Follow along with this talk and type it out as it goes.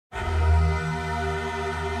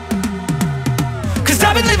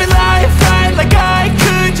like I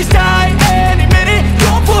could just die any minute.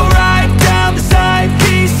 Going for a ride down the side,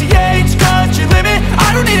 PCH country limit.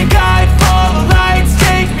 I don't need a guide, follow lights,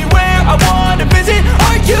 take me where I wanna visit.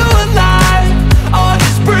 Are you alive? Or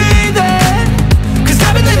just breathing? Cause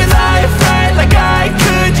I've been living life right like I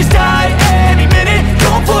could just die any minute.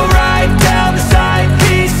 Going for a ride down the side,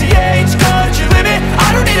 PCH country limit.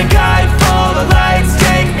 I don't need a guide, follow lights,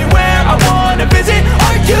 take me where I wanna visit.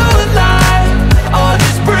 Are you alive? Or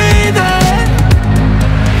just breathing?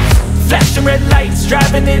 Flashing red lights,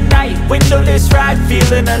 driving at night, windowless ride,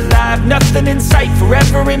 feeling alive. Nothing in sight,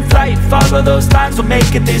 forever in flight. Follow those lines, we'll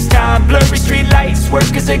make it this time. Blurry street lights,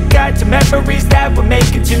 work as a guide to memories that we're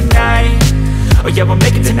making tonight. Oh yeah, we'll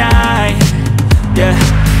make it tonight.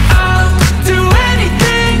 Yeah.